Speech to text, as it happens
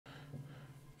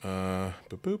Boop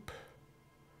boop.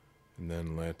 And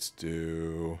then let's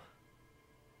do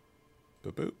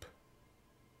boop boop.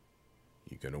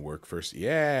 You gonna work first?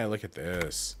 Yeah, look at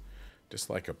this. Just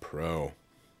like a pro.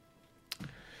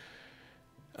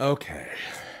 Okay.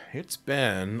 It's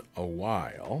been a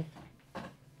while.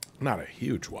 Not a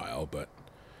huge while, but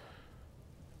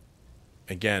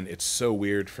again, it's so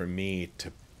weird for me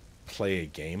to play a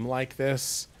game like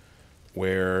this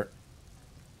where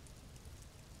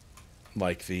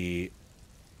like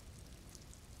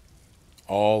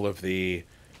all of the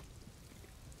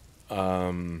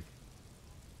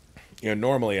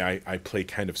normally I play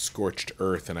kind of scorched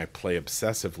earth and I play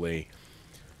obsessively,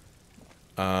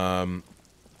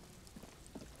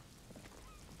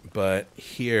 but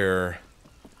here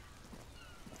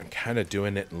I'm kind of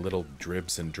doing it in little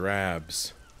dribs and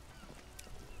drabs.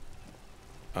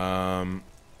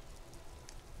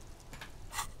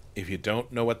 If you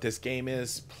don't know what this game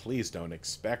is, please don't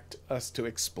expect us to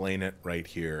explain it right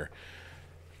here.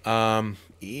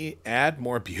 Add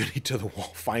more beauty to the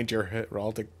wall. Find your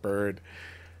heraldic bird.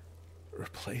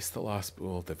 Replace the lost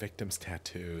bull, the victim's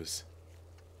tattoos.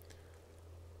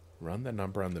 Run the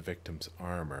number on the victim's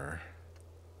armor.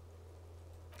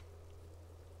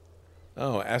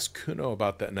 Oh, ask Kuno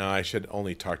about that. No, I should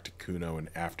only talk to Kuno in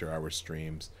after-hour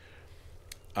streams.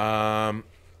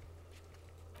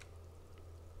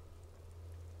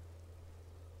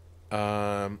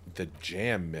 The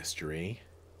jam mystery.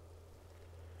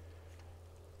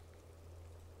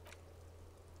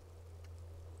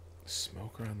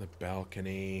 Smoker on the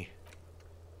balcony.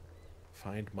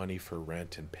 Find money for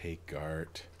rent and pay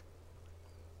Gart.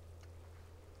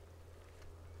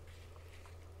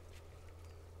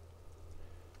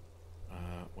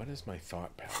 What does my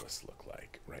thought palace look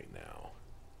like right now?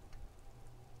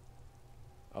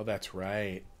 Oh, that's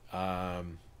right. So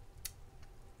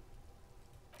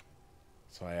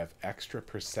I have extra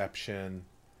perception.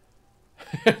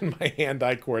 And my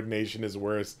hand-eye coordination is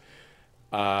worse.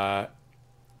 But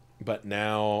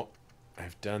now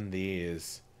I've done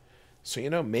these.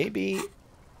 So, maybe...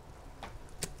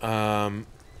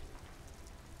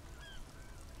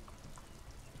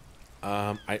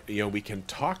 we can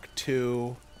talk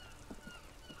to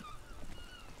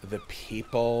the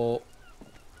people.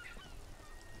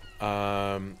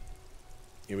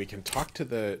 We can talk to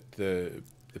the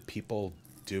people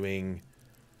doing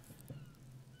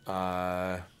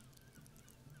the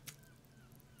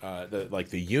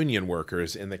union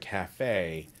workers in the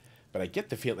cafe, but I get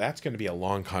the feel that's going to be a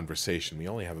long conversation. We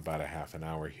only have about a half an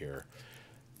hour here,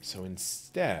 so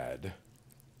instead,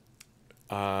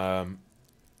 I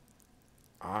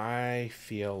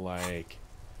feel like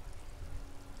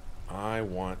I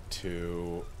want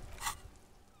to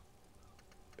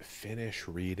finish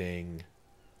reading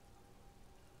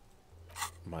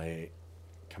my...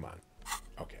 Come on.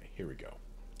 Okay, here we go.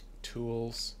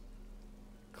 Tools,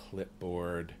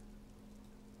 clipboard,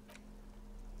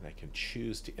 and I can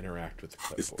choose to interact with the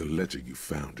clipboard. It's the ledger you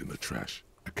found in the trash.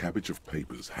 A cabbage of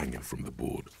papers hanging from the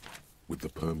board, with the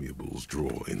permeables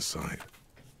drawer inside.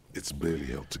 It's barely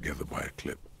held together by a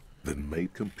clip, then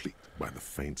made complete by the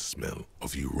faint smell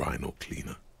of urinal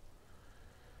cleaner.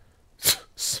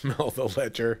 Smell the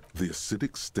ledger. The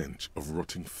acidic stench of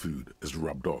rotting food is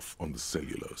rubbed off on the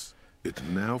cellulose. It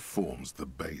now forms the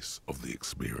base of the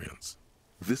experience.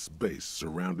 This base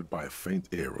surrounded by a faint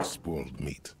air of spoiled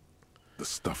meat, the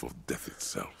stuff of death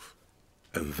itself,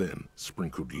 and then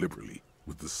sprinkled liberally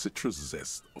with the citrus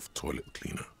zest of toilet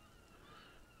cleaner.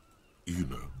 You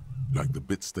know, like the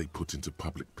bits they put into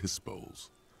public piss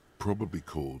bowls, probably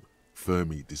called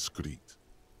Fermi Discrete,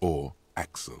 or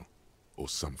Axel, or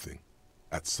something.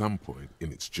 At some point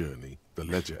in its journey, the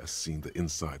ledger has seen the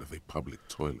inside of a public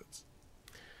toilet.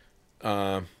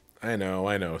 I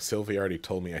know. Sylvie already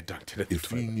told me I dunked it in the If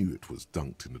toilet. you knew it was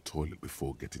dunked in the toilet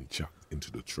before getting chucked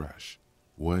into the trash,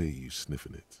 why are you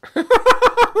sniffing it?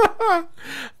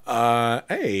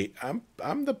 Hey,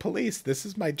 I'm the police. This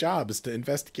is my job, is to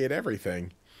investigate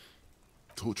everything.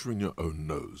 Torturing your own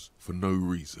nose for no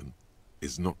reason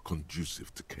is not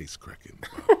conducive to case cracking.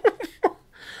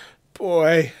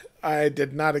 Boy, I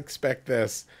did not expect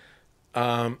this.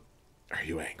 Are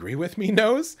you angry with me,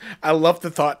 Nose? I love the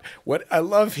thought. I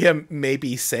love him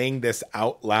maybe saying this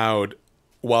out loud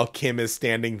while Kim is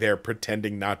standing there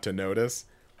pretending not to notice.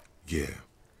 Yeah,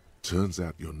 turns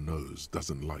out your nose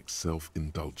doesn't like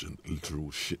self-indulgent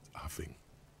literal shit huffing.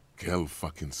 Quelle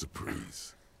fucking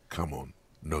surprise. Come on,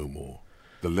 no more.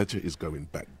 The ledger is going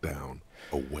back down,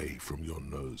 away from your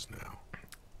nose now.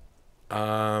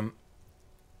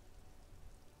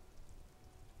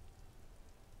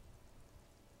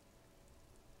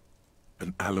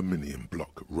 An aluminium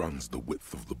block runs the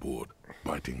width of the board,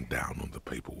 biting down on the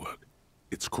paperwork.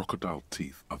 Its crocodile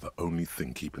teeth are the only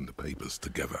thing keeping the papers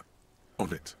together.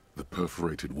 On it, the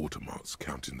perforated watermarks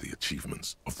counting the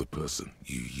achievements of the person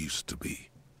you used to be.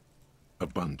 A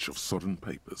bunch of sodden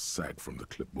papers sag from the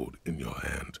clipboard in your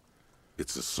hand.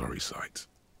 It's a sorry sight.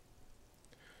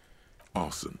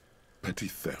 Arson, petty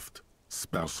theft,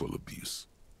 spousal abuse.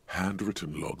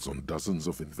 Handwritten logs on dozens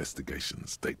of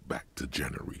investigations date back to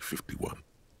January 51.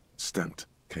 Stamped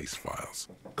case files,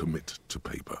 commit to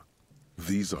paper.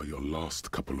 These are your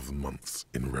last couple of months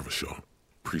in Revachol,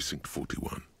 Precinct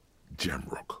 41,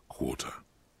 Jamrock Quarter.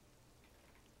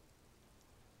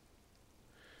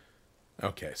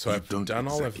 Okay, so I've done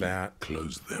all of that.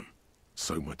 Close them,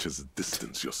 so much as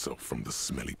distance yourself from the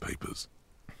smelly papers.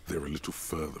 They're a little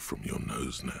further from your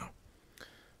nose now.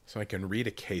 So I can read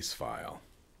a case file.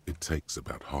 It takes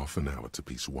about half an hour to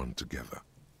piece one together,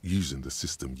 using the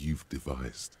system you've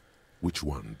devised. Which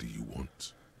one do you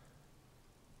want?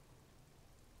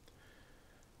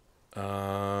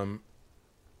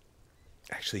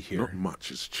 Actually here. Not much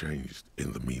has changed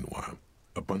in the meanwhile.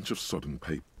 A bunch of sodden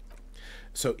paper.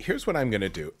 So here's what I'm going to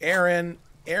do. Aaron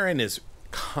is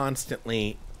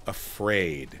constantly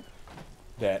afraid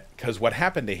that, because what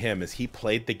happened to him is he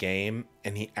played the game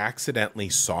and he accidentally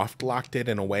soft locked it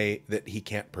in a way that he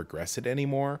can't progress it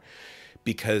anymore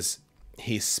because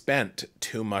he spent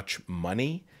too much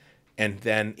money and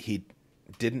then he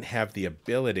didn't have the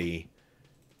ability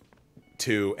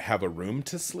to have a room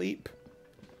to sleep.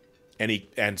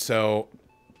 And so,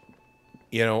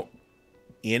 you know,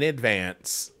 in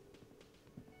advance.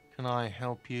 Can I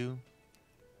help you?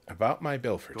 About my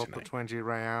bill for Got tonight. the 20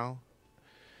 real?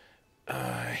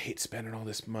 I hate spending all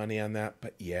this money on that,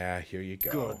 but yeah, here you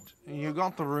go. Good. You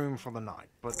got the room for the night,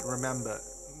 but remember,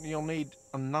 you'll need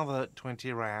another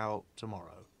 20 real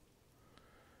tomorrow.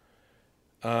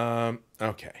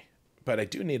 Okay. But I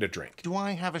do need a drink. Do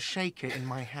I have a shaker in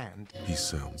my hand? He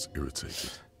sounds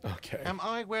irritated. Okay. Am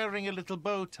I wearing a little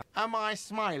bow tie? Am I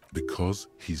smiling? Because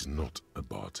he's not a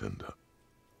bartender.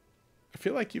 I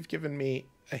feel like you've given me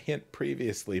a hint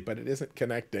previously, but it isn't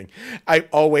connecting. I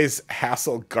always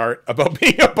hassle Gart about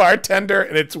being a bartender,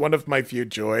 and it's one of my few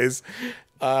joys.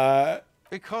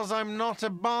 Because I'm not a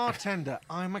bartender.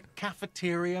 I'm a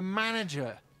cafeteria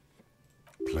manager.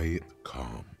 Play it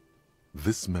calm.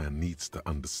 This man needs to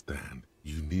understand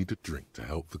you need a drink to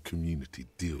help the community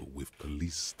deal with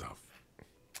police stuff.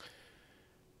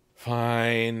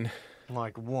 Fine.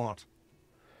 Like what?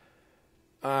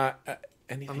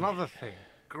 Anything. Another thing.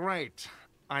 Great.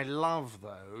 I love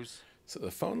those. So the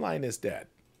phone line is dead.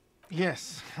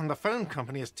 Yes, and the phone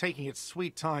company is taking its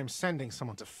sweet time sending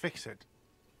someone to fix it.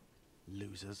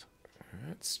 Losers.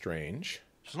 That's strange.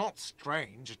 It's not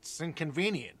strange, it's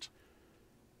inconvenient.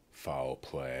 Foul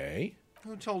play.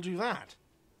 Who told you that?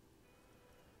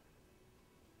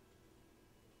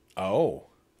 Oh,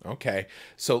 okay.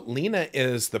 So Lena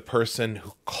is the person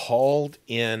who called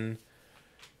in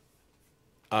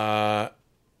the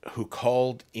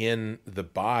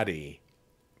body,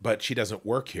 but she doesn't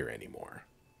work here anymore.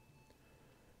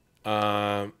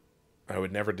 I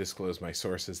would never disclose my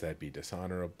sources. That'd be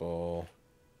dishonorable.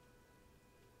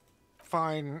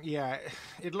 Fine, yeah.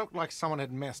 It looked like someone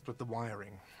had messed with the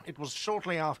wiring. It was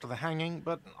shortly after the hanging,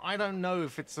 but I don't know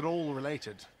if it's at all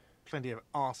related. Plenty of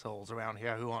assholes around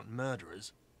here who aren't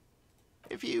murderers.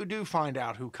 If you do find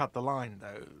out who cut the line,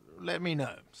 though, let me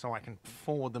know, so I can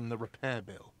forward them the repair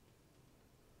bill.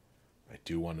 I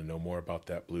do want to know more about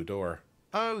that blue door.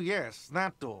 Oh, yes,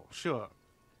 that door, sure.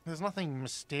 There's nothing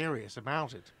mysterious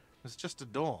about it. It's just a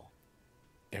door.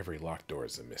 Every locked door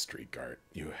is a mystery, Gart.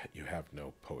 You have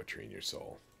no poetry in your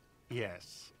soul.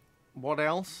 Yes. What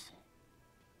else?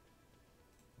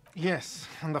 Yes,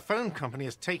 and the phone company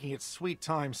is taking its sweet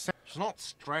time. It's not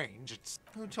strange, it's...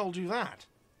 Who told you that?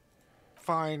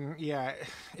 Fine, yeah.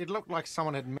 It looked like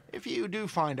someone had... If you do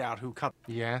find out who cut...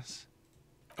 Yes?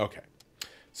 Okay.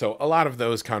 So a lot of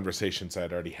those conversations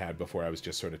I'd already had before I was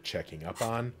just sort of checking up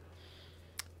on.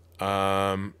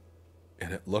 And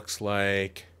it looks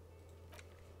like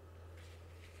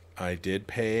I did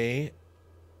pay.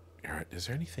 All right, is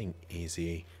there anything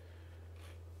easy?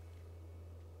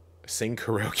 Sing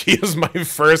karaoke is my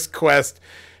first quest.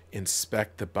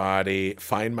 Inspect the body.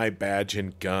 Find my badge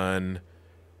and gun.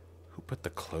 Who put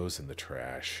the clothes in the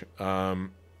trash?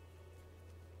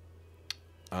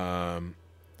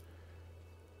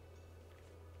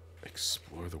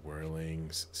 Explore the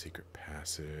whirlings. Secret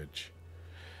passage.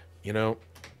 You know,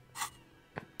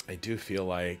 I do feel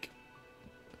like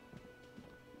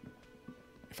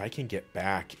if I can get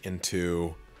back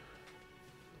into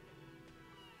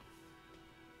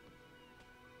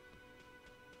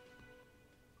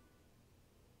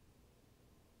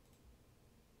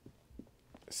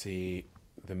See,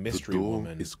 the The mystery door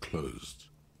woman. is closed.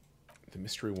 The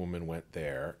mystery woman went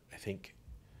there. I think.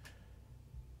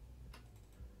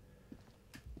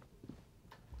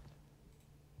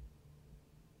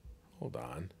 Hold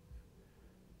on.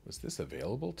 Was this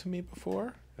available to me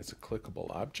before as a clickable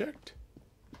object?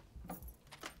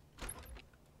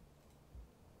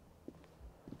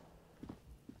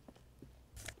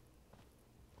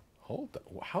 Hold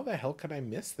on. How the hell could I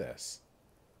miss this?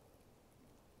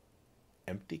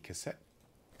 Empty cassette.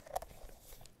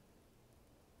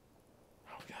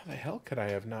 How the hell could I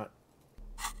have not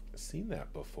seen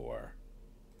that before?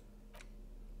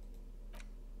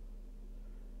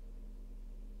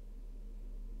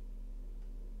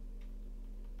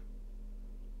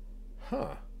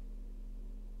 Huh.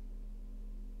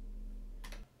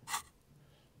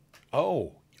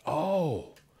 Oh.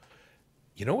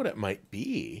 You know what it might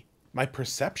be? My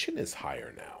perception is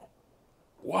higher now.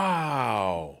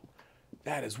 Wow.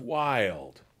 That is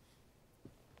wild.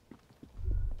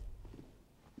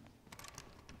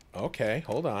 Okay,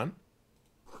 hold on.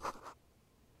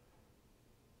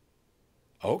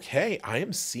 Okay, I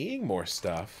am seeing more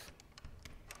stuff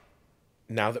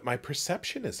now that my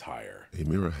perception is higher. A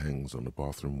mirror hangs on the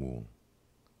bathroom wall.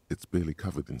 It's barely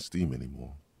covered in steam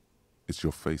anymore. It's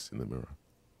your face in the mirror,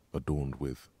 adorned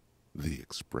with the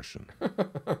expression.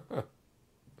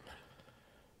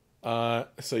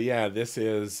 So yeah, this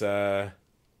is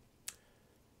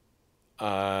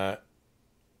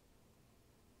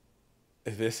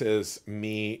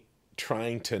me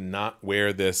trying to not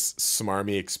wear this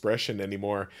smarmy expression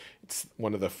anymore. It's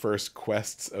one of the first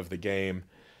quests of the game.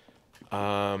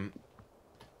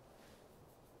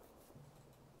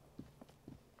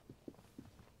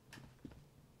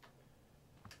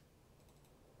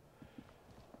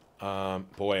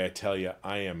 Boy, I tell you,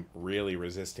 I am really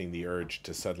resisting the urge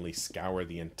to suddenly scour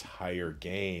the entire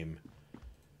game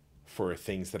for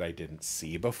things that I didn't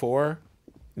see before,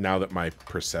 now that my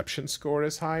perception score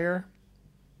is higher.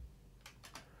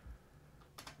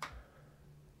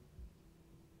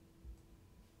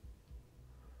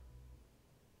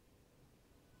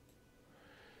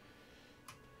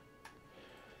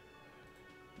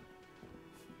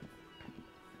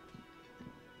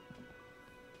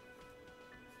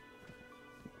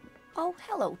 Oh,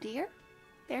 hello, dear.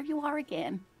 There you are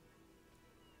again.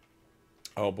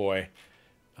 Oh boy.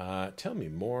 Tell me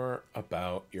more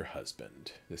about your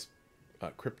husband, this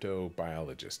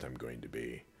cryptobiologist I'm going to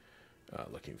be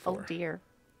looking for. Oh, dear.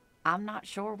 I'm not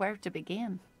sure where to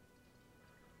begin.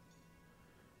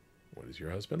 What does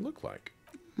your husband look like?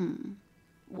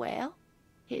 Well,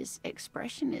 his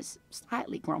expression is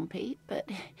slightly grumpy, but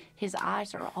his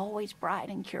eyes are always bright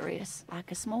and curious,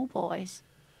 like a small boy's.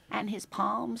 And his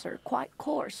palms are quite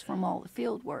coarse from all the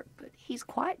field work, but he's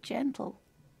quite gentle.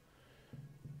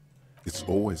 It's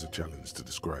always a challenge to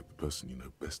describe the person you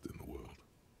know best in the world.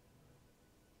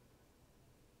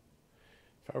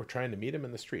 If I were trying to meet him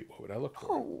in the street, what would I look for?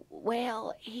 Oh,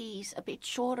 well, he's a bit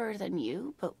shorter than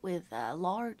you, but with a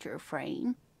larger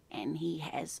frame, and he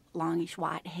has longish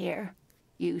white hair,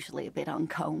 usually a bit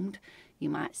uncombed. You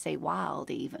might say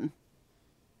wild, even.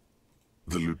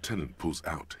 The lieutenant pulls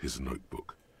out his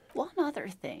notebook. One other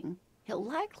thing, he'll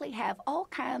likely have all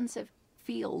kinds of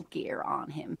field gear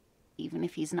on him, even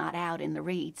if he's not out in the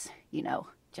reeds, you know,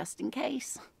 just in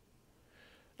case.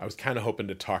 I was kind of hoping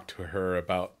to talk to her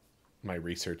about my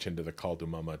research into the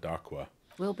Kaldumama Dakwa.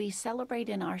 We'll be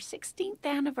celebrating our 16th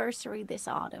anniversary this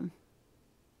autumn.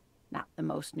 Not the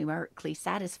most numerically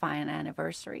satisfying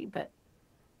anniversary, but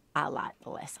I like the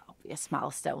less obvious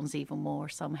milestones even more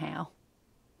somehow.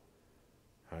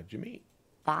 How'd you meet?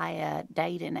 By a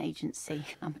dating agency,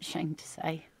 I'm ashamed to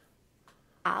say.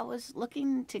 I was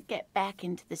looking to get back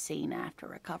into the scene after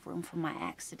recovering from my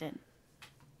accident,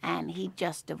 and he'd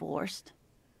just divorced.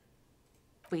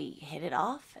 We hit it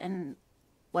off, and,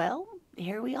 well,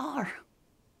 here we are.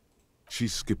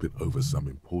 She's skipping over some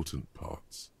important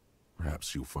parts.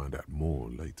 Perhaps you'll find out more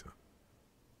later.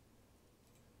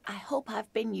 I hope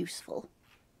I've been useful.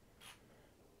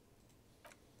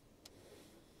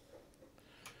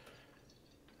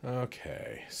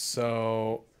 Okay,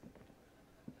 so,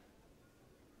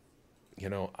 you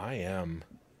know, I am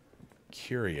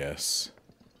curious.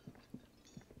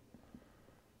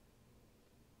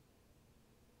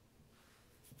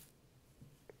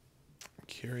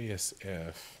 Curious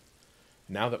if,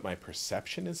 now that my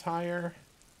perception is higher,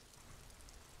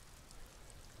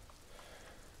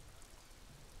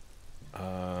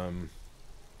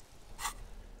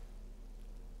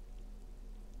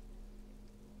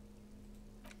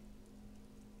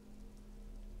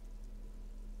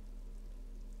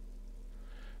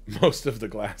 Most of the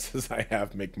glasses I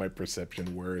have make my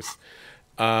perception worse.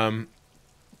 So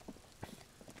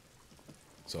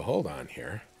hold on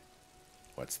here.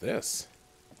 What's this?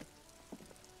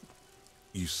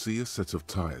 You see a set of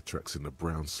tire tracks in the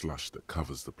brown slush that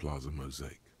covers the plaza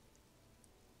mosaic.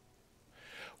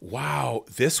 Wow,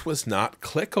 this was not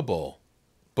clickable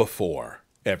before,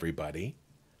 everybody.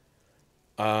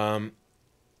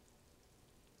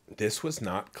 This was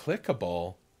not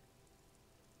clickable.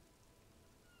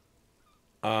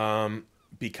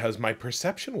 Because my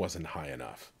perception wasn't high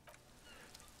enough.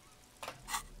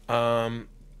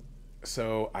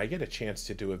 So I get a chance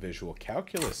to do a visual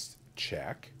calculus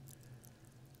check.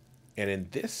 And in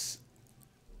this...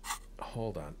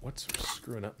 Hold on. What's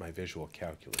screwing up my visual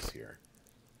calculus here?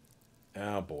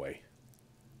 Oh, boy.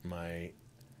 My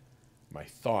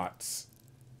thoughts...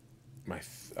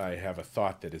 I have a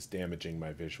thought that is damaging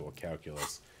my visual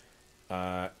calculus.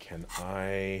 Can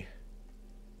I...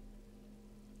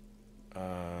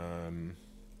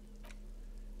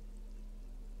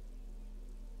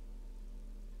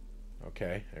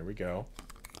 Okay, there we go.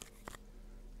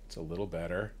 It's a little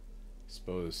better.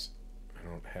 Suppose I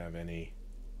don't have any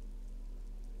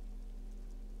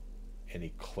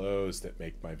clothes that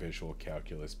make my visual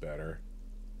calculus better.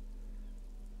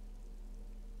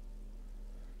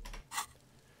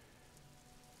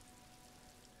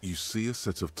 You see a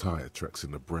set of tire tracks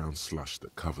in the brown slush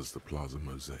that covers the plaza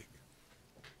mosaic.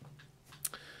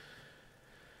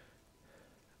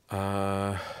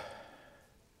 I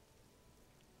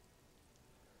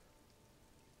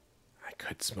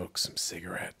could smoke some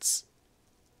cigarettes.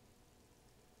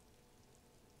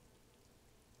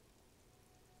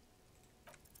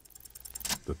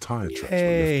 The tire tracks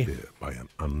Yay. were left there by an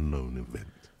unknown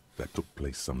event that took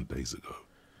place some days ago.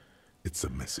 It's a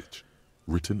message,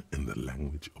 written in the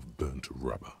language of burnt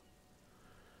rubber.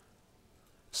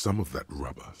 Some of that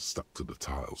rubber stuck to the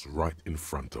tiles right in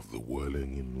front of the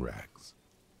whirling in rags.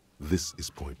 This is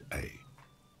point A.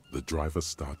 The driver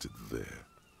started there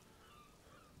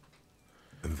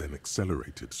and then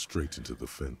accelerated straight into the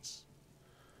fence.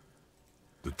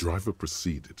 The driver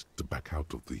proceeded to back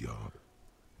out of the yard,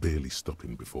 barely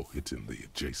stopping before hitting the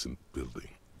adjacent building.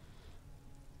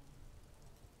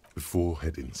 Before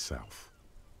heading south,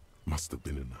 must have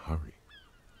been in a hurry.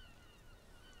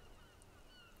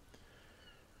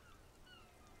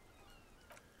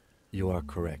 You are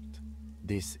correct.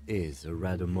 This is a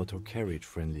rather motor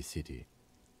carriage-friendly city.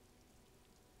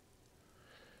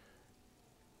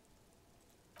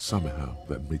 Somehow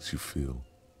that makes you feel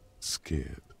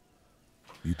scared.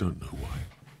 You don't know why.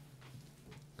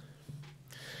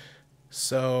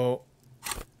 So,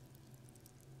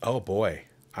 oh boy,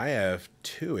 I have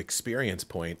 2 experience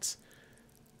points.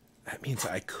 That means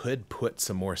I could put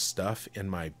some more stuff in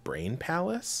my brain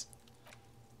palace.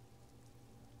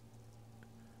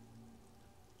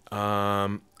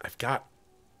 I've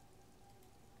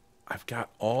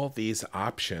got all these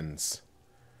options.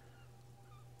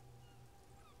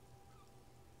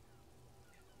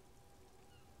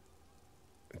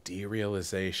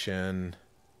 Derealization.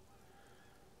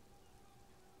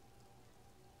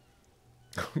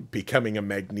 Becoming a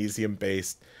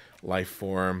magnesium-based life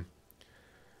form.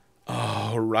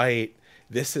 Oh, right.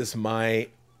 This is my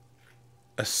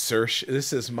assertion.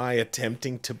 This is my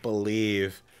attempting to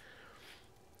believe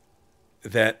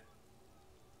that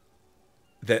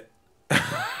that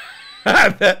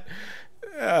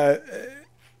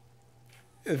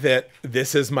that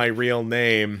this is my real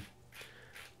name.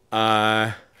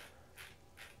 And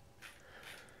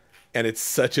it's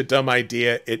such a dumb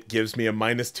idea. It gives me a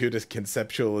 -2 to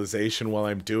conceptualization while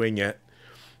I'm doing it.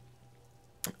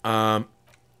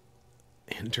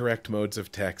 Indirect modes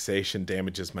of taxation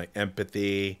damages my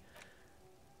empathy.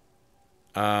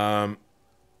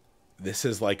 This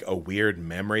is like a weird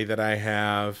memory that I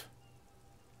have.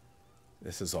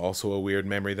 This is also a weird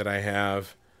memory that I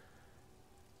have.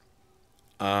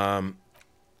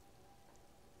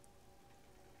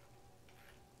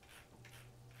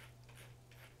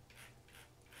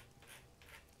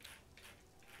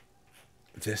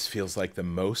 This feels like the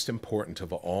most important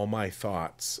of all my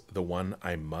thoughts, the one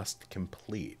I must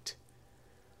complete.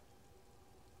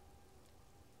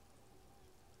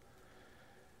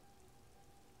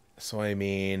 So, I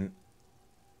mean...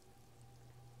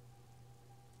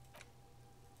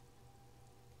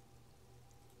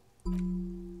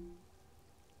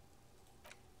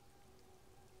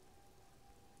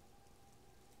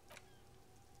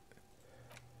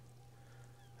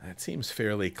 That seems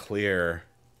fairly clear.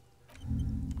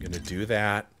 I'm going to do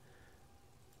that.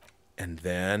 And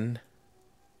then...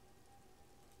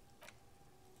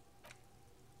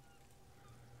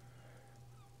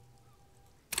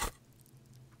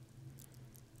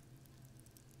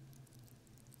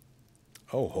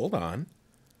 Oh, hold on.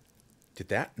 Did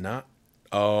that not?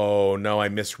 Oh, no, I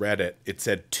misread it. It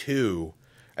said 2.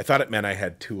 I thought it meant I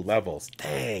had 2 levels.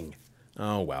 Dang.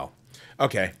 Oh, well.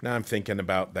 Okay, now I'm thinking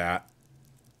about that.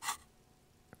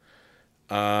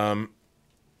 I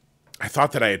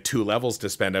thought that I had 2 levels to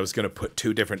spend. I was going to put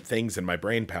 2 different things in my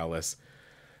brain palace.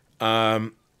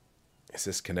 Is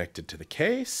this connected to the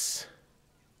case?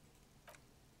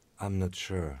 I'm not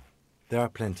sure. There are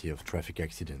plenty of traffic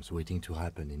accidents waiting to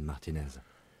happen in Martinez.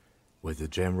 With the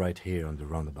jam right here on the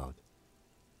roundabout,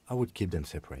 I would keep them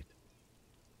separate.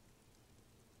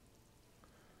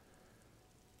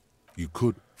 You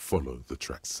could follow the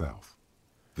track south.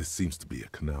 There seems to be a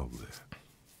canal there.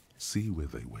 See where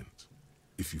they went,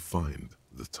 if you find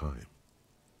the time.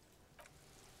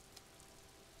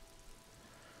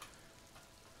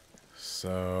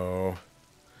 So...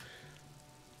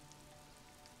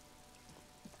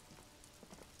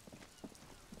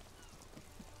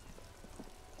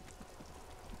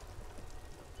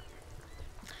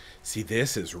 See,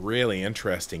 this is really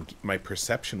interesting. My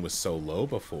perception was so low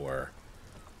before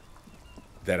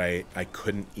that I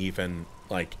couldn't even,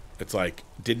 like, it's like,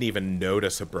 didn't even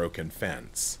notice a broken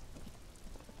fence.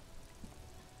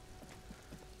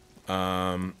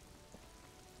 I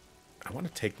want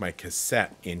to take my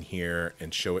cassette in here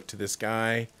and show it to this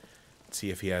guy, see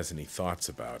if he has any thoughts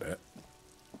about it.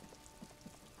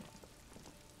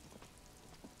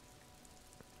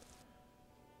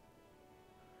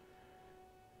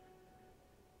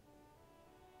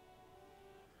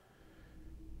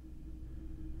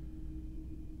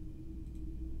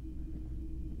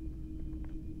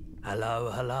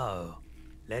 Hello, hello.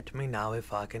 Let me know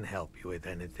if I can help you with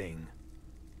anything.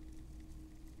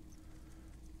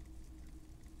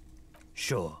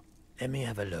 Sure, let me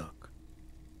have a look.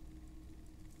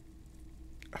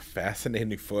 A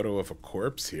fascinating photo of a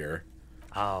corpse here.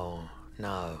 Oh,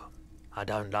 no. I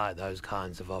don't like those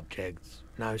kinds of objects.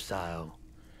 No sale.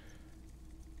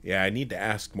 Yeah, I need to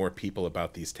ask more people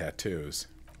about these tattoos.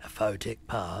 Aphotic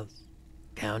paths,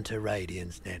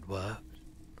 counter-radiance networks,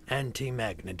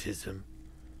 anti-magnetism.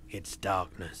 It's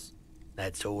darkness.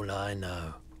 That's all I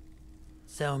know.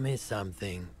 Sell me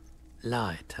something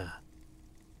lighter.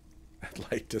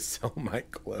 I'd like to sell my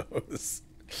clothes.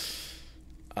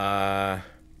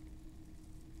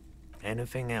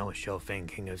 Anything else you're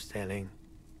thinking of selling?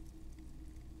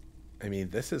 I mean,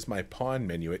 this is my pawn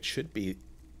menu. It should be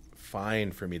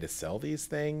fine for me to sell these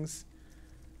things.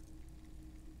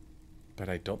 But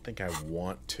I don't think I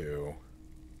want to.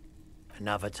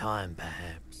 Another time,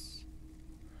 perhaps.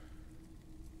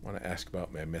 I want to ask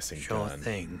about my missing Sure gun.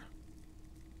 thing.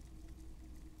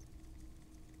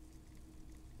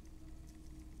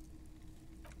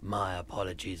 My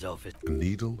apologies, officer. A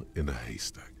needle in a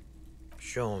haystack.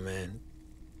 Sure, man.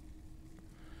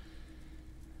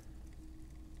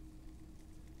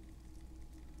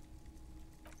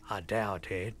 I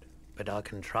doubt it, but I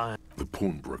can try. The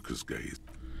pawnbroker's gaze.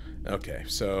 Okay,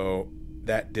 so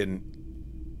that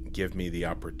didn't give me the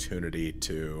opportunity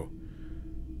to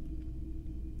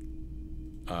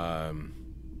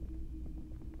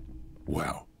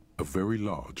Wow, a very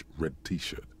large red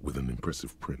t-shirt with an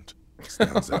impressive print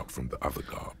stands out from the other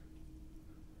garb.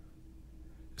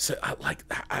 So,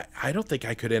 I don't think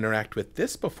I could interact with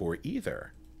this before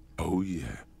either. Oh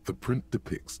yeah, the print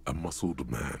depicts a muscled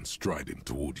man striding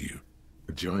toward you,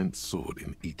 a giant sword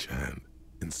in each hand,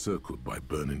 encircled by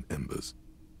burning embers.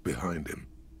 Behind him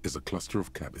is a cluster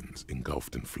of cabins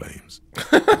engulfed in flames.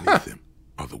 Beneath him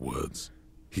are the words,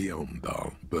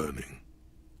 Amendola burning.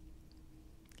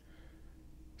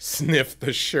 Sniff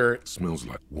the shirt. Smells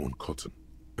like worn cotton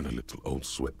and a little old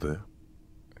sweat there.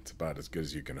 It's about as good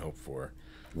as you can hope for.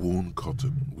 Worn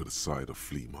cotton with a side of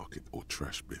flea market or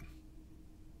trash bin.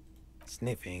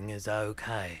 Sniffing is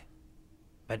okay,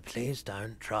 but please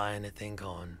don't try anything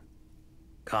on.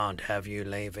 Can't have you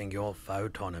leaving your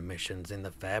photon emissions in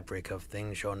the fabric of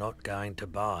things you're not going to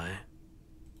buy.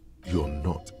 You're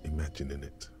not imagining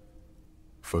it.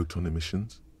 Photon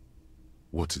emissions?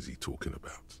 What is he talking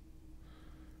about?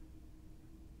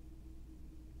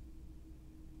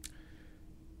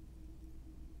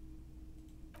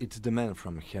 It's the man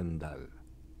from Hendal.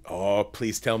 Oh,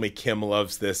 please tell me Kim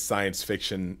loves this science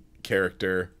fiction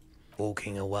character.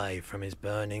 Walking away from his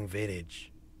burning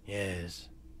village. Yes.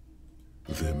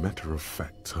 Their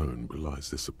matter-of-fact tone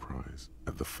belies their surprise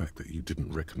at the fact that you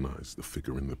didn't recognize the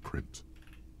figure in the print.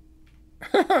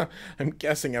 I'm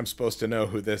guessing I'm supposed to know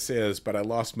who this is, but I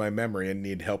lost my memory and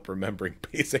need help remembering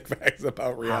basic facts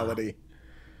about reality.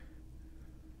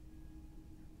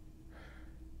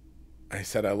 I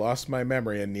said I lost my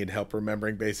memory and need help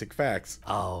remembering basic facts.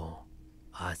 Oh,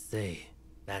 I see.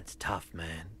 That's tough,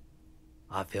 man.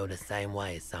 I feel the same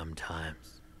way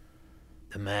sometimes.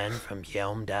 The man from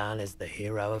Yelmdale is the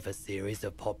hero of a series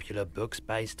of popular books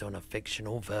based on a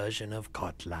fictional version of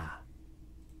Kotla.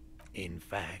 In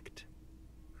fact,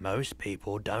 most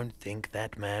people don't think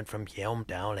that man from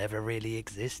Yelmdale ever really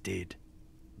existed,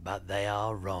 but they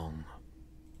are wrong.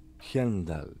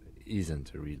 Helmdal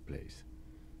isn't a real place.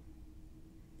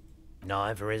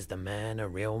 Neither is the man a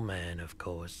real man, of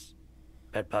course,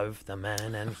 but both the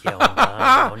man and Yelmdale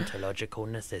are ontological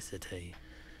necessity.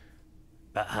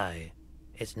 But hey,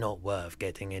 it's not worth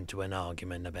getting into an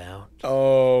argument about.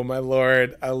 Oh, my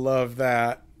lord. I love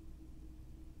that.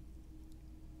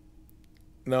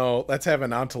 No, let's have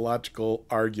an ontological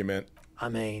argument. I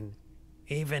mean,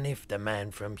 even if the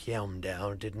man from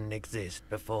Yelmdale didn't exist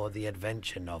before the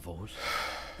adventure novels,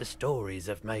 the stories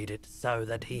have made it so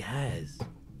that he has.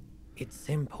 It's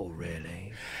simple,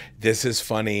 really. This is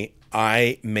funny.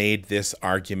 I made this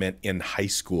argument in high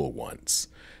school once.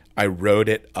 I wrote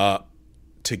it up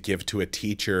to give to a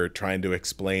teacher trying to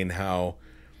explain how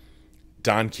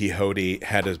Don Quixote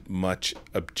had as much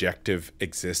objective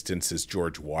existence as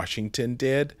George Washington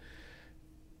did.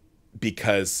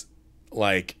 Because,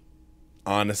 like,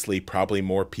 honestly, probably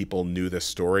more people knew the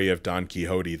story of Don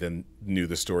Quixote than knew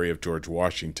the story of George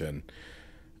Washington.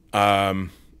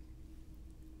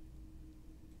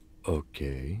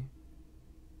 Okay.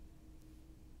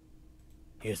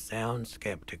 You sound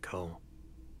skeptical.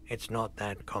 It's not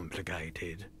that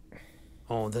complicated.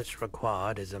 All that's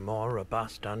required is a more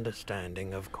robust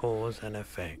understanding of cause and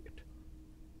effect.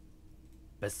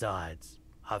 Besides,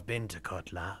 I've been to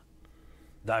Kotla,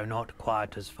 though not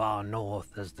quite as far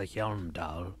north as the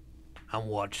Helmdal, and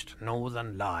watched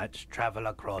northern lights travel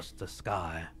across the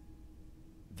sky.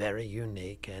 Very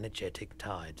unique, energetic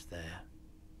tides there.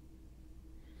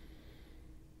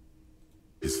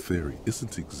 His theory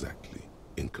isn't exactly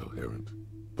incoherent,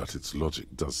 but its logic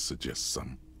does suggest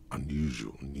some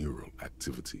unusual neural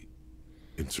activity.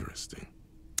 Interesting.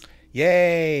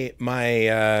 Yay!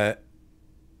 My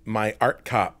art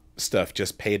cop stuff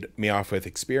just paid me off with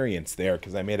experience there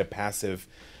because I made a passive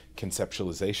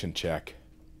conceptualization check.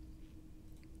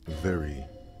 Very,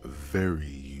 very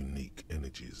unique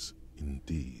energies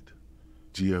indeed.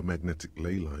 Geomagnetic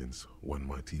ley lines, one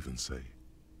might even say.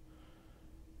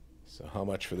 So how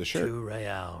much for the shirt? 2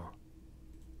 real.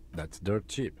 That's dirt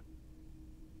cheap.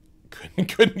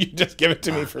 Couldn't you just give it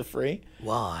to me for free?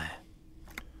 Why?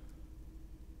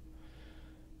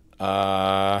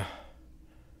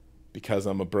 Because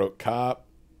I'm a broke cop.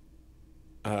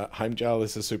 Heimdall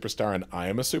is a superstar and I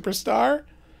am a superstar?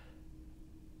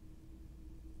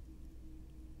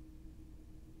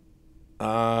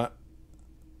 How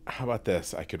about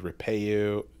this? I could repay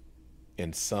you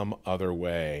in some other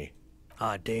way.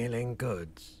 I deal in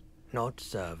goods, not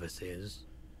services.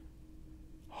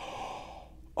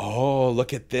 Oh,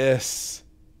 look at this.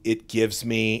 It gives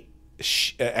me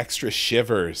extra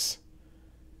shivers.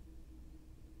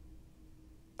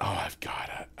 Oh, I've got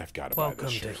to buy this Welcome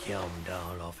to shirt.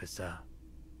 Helmdal, officer.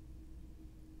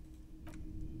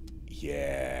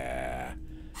 Yeah.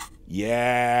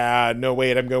 Yeah. No,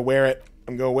 wait, I'm going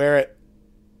to wear it.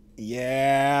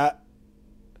 Yeah.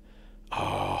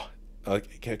 Oh,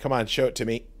 okay, come on, show it to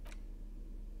me.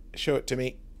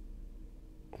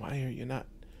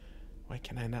 Why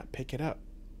can I not pick it up?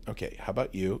 Okay, how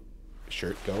about you?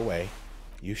 Shirt, go away.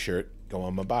 You shirt, go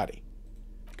on my body.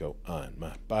 Go on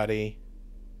my body.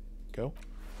 Go.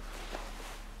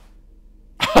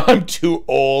 I'm too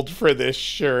old for this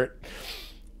shirt.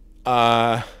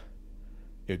 It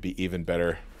would be even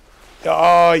better.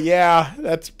 Oh yeah,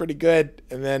 that's pretty good.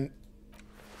 And then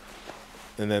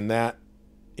that.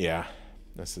 Yeah.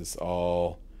 This is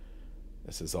all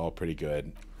pretty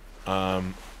good.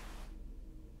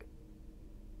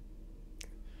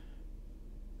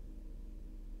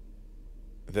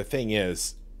 The thing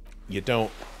is, you don't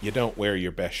wear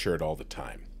your best shirt all the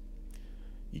time.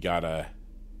 You gotta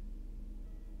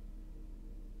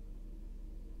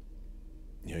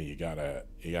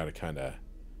kind of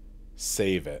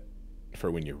save it for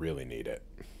when you really need it.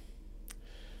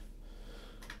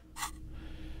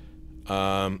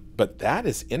 But that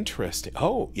is interesting.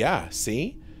 Oh yeah,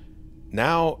 see?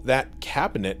 Now that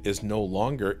cabinet is no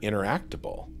longer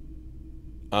interactable.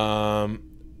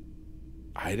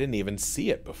 I didn't even see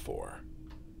it before.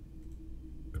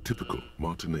 A typical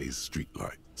Martinez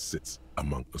streetlight sits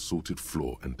among assorted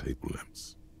floor and table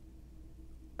lamps.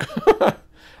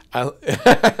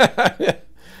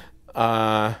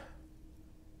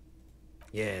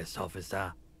 Yes,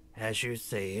 officer. As you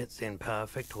see, it's in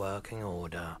perfect working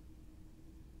order.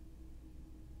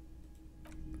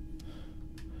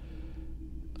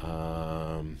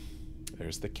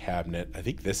 there's the cabinet. I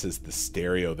think this is the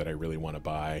stereo that I really want to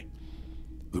buy.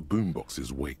 The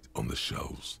boomboxes wait on the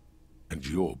shelves, and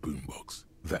your boombox,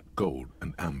 that gold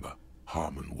and amber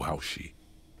Harmon Waushi,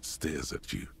 stares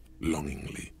at you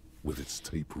longingly with its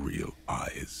tape reel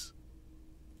eyes.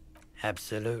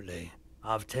 Absolutely.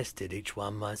 I've tested each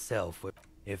one myself.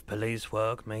 If police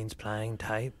work means playing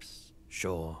tapes,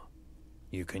 sure.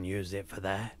 You can use it for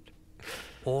that.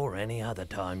 Or any other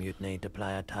time you'd need to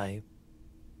play a tape.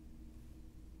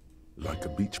 Like a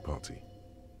beach party,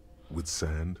 with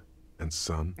sand and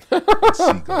sun and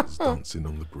seagulls dancing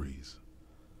on the breeze.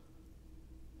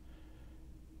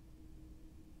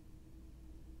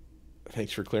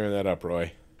 Thanks for clearing that up,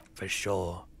 Roy. For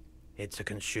sure. It's a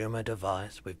consumer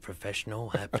device with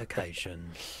professional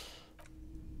applications.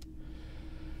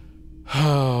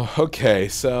 Oh, okay,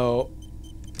 so...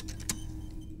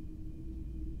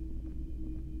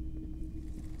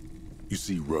 You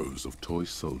see rows of toy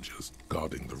soldiers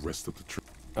guarding the rest of the trip.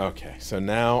 Okay, so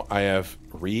now I have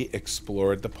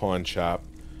re-explored the pawn shop,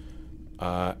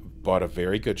 bought a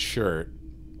very good shirt,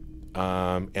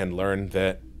 and learned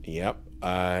that, yep,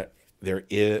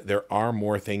 there are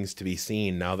more things to be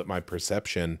seen now that my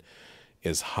perception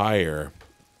is higher.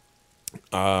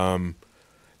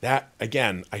 That,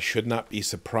 again, I should not be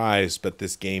surprised, but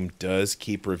this game does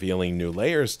keep revealing new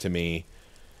layers to me.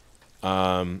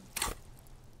 Because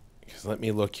let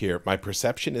me look here. My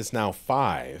perception is now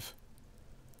 5,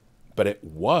 but it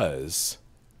was,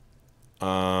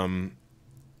 it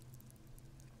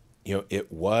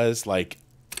was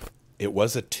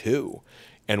a 2.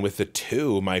 And with the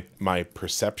 2, my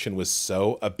perception was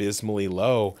so abysmally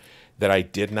low that I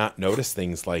did not notice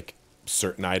things like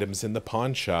certain items in the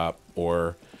pawn shop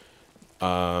or,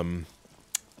 or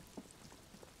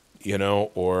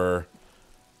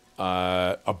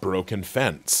a broken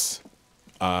fence.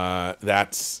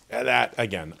 That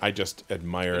again, I just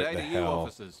admire the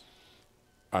hell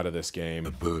out of this game.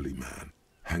 A burly man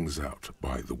hangs out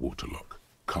by the waterlock,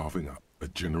 carving up a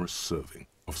generous serving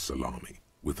of salami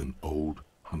with an old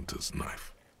hunter's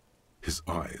knife. His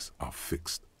eyes are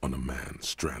fixed on a man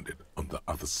stranded on the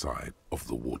other side of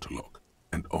the waterlock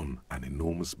and on an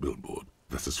enormous billboard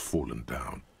that has fallen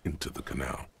down into the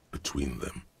canal between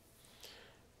them.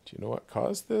 Do you know what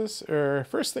caused this?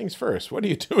 First things first, what are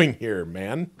you doing here,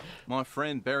 man? My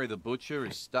friend Barry the Butcher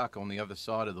is stuck on the other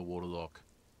side of the waterlock.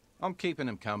 I'm keeping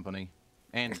him company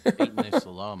and eating his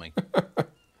salami.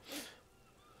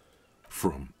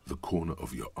 From the corner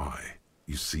of your eye,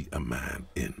 you see a man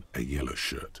in a yellow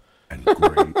shirt and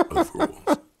grey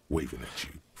overalls waving at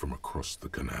you from across the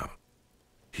canal.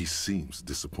 He seems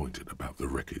disappointed about the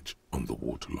wreckage on the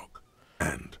waterlock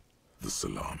and the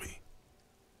salami.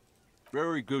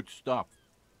 Very good stuff.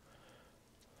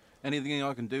 Anything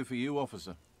I can do for you,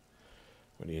 officer?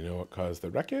 What do you know what caused the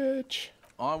wreckage?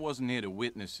 I wasn't here to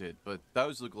witness it, but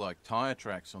those look like tire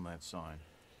tracks on that sign.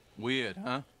 Weird,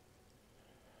 huh?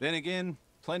 Then again,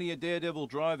 plenty of daredevil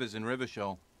drivers in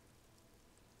Rivershoal.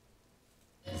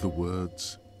 The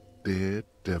words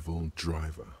daredevil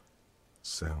driver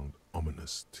sound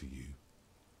ominous to you.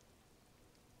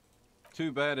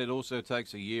 Too bad it also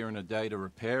takes a year and a day to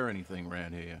repair anything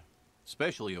around here.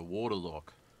 Especially a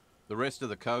waterlock. The rest of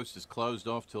the coast is closed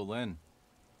off till then.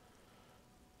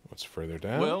 What's further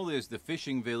down? Well, there's the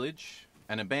fishing village,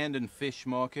 an abandoned fish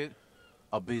market,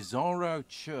 a bizarro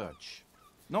church.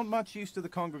 Not much use to the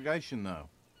congregation, though.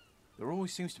 There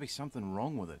always seems to be something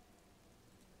wrong with it.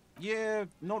 Yeah,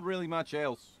 not really much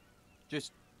else.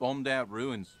 Just bombed out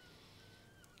ruins.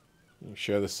 You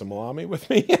share the salami with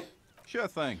me? Sure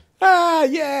thing. Ah,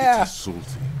 It yeah! is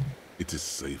salty. It is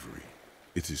savory.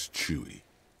 It is chewy.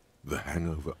 The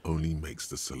hangover only makes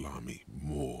the salami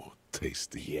more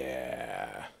tasty.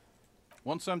 Yeah.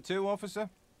 Want some too, officer?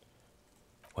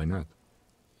 Why not?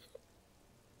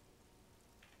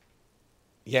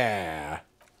 Yeah.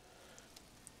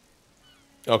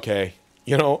 Okay.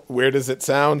 You know, weird as it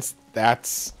sounds,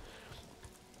 that's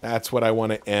what I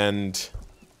want to end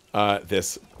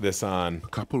this on. A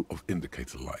couple of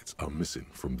indicator lights are missing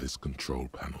from this control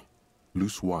panel.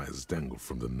 Loose wires dangle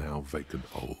from the now vacant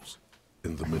holes.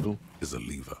 In the middle is a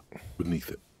lever. Beneath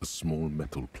it, a small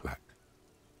metal plaque.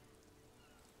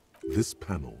 This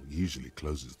panel usually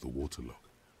closes the waterlock,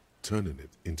 turning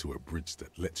it into a bridge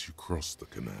that lets you cross the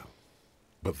canal.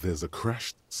 But there's a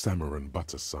crashed salmon and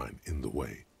butter sign in the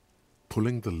way.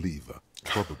 Pulling the lever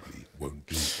probably won't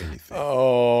do anything.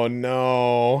 Oh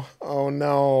no. Oh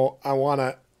no. I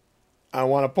wanna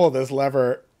pull this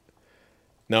lever.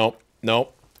 Nope.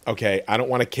 Okay, I don't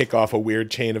want to kick off a weird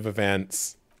chain of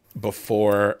events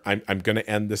before I'm gonna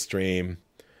end the stream.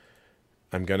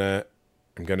 I'm gonna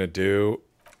do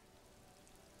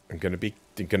I'm gonna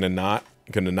not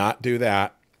do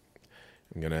that.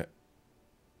 I'm gonna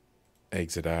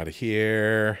exit out of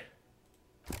here.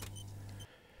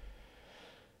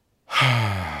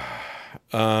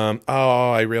 Oh,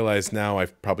 I realize now I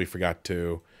probably forgot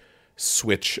to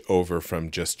switch over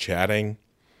from just chatting.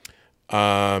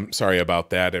 Sorry about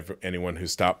that. If anyone who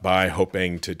stopped by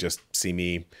hoping to just see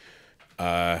me,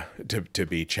 to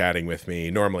be chatting with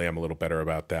me. Normally I'm a little better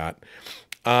about that.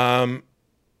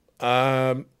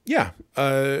 Yeah.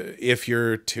 If you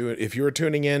were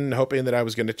tuning in hoping that I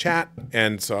was going to chat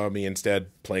and saw me instead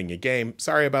playing a game,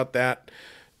 sorry about that.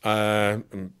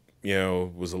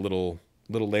 Was a little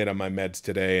late on my meds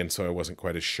today, and so I wasn't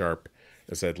quite as sharp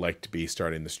as I'd like to be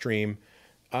starting the stream.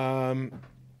 And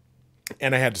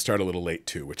I had to start a little late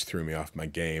too, which threw me off my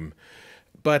game.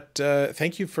 But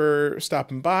thank you for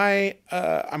stopping by.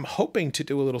 I'm hoping to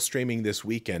do a little streaming this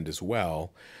weekend as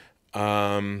well.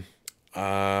 And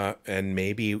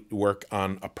maybe work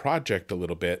on a project a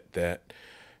little bit that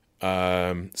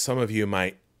some of you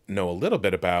might know a little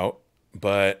bit about,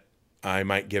 but I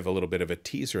might give a little bit of a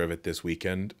teaser of it this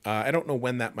weekend. I don't know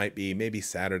when that might be. Maybe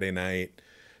Saturday night,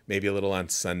 maybe a little on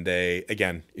Sunday.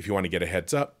 Again, if you want to get a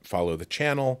heads up, follow the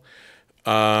channel.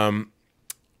 And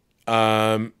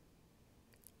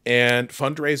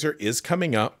fundraiser is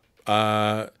coming up.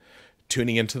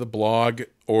 Tuning into the blog,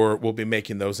 or we'll be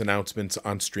making those announcements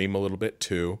on stream a little bit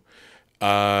too.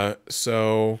 Again,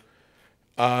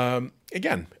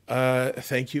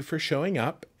 thank you for showing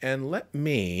up, and let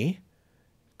me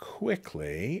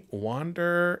quickly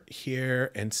wander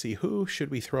here and see who should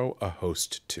we throw a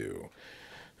host to.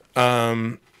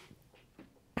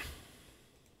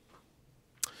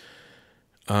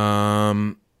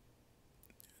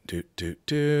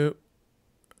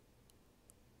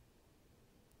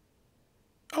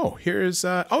 Oh, here's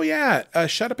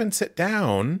Shut Up and Sit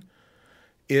Down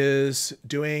is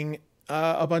doing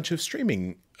a bunch of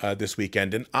streaming this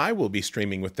weekend, and I will be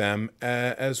streaming with them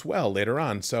as well later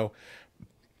on. So,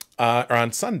 or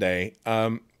on Sunday,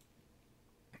 I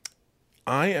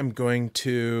am going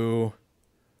to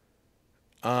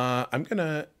I'm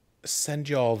gonna send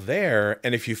y'all there,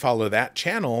 and if you follow that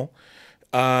channel,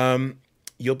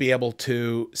 you'll be able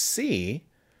to see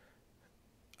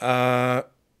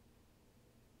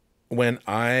when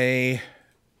I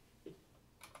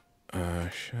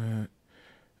because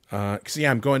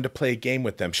I'm going to play a game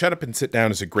with them. Shut Up and Sit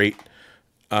Down is a great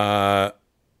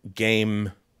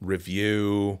game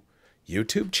review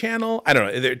YouTube channel. I don't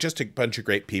know, they're just a bunch of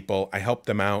great people. I helped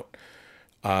them out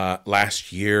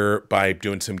last year by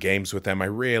doing some games with them. I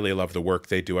really love the work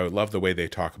they do. I love the way they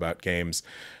talk about games.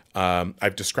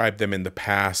 I've described them in the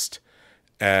past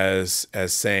as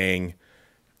saying,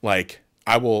 like,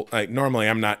 normally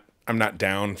I'm not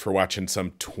down for watching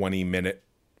some 20-minute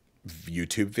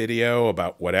YouTube video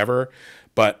about whatever,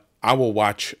 but I will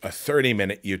watch a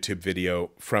 30-minute YouTube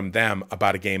video from them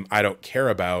about a game I don't care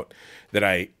about, that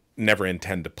I never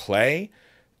intend to play,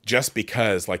 just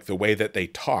because, like, the way that they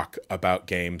talk about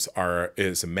games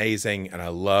is amazing, and I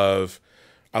love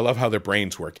how their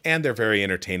brains work, and they're very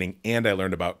entertaining, and I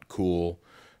learned about cool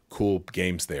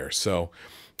games there. So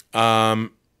yeah,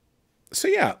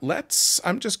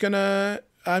 I'm just gonna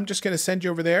send you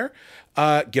over there,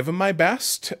 give them my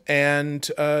best, and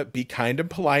be kind and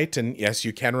polite. And yes,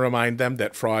 you can remind them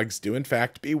that frogs do in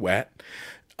fact be wet.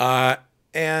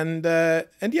 And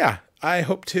yeah, I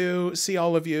hope to see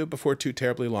all of you before too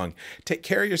terribly long. Take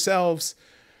care of yourselves.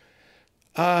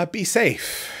 Be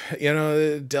safe.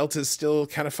 Delta's still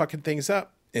kind of fucking things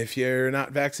up. If you're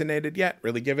not vaccinated yet,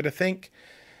 really give it a think.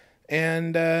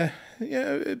 And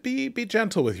be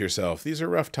gentle with yourself. These are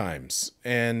rough times,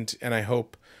 and I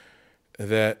hope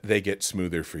that they get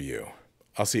smoother for you.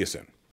 I'll see you soon.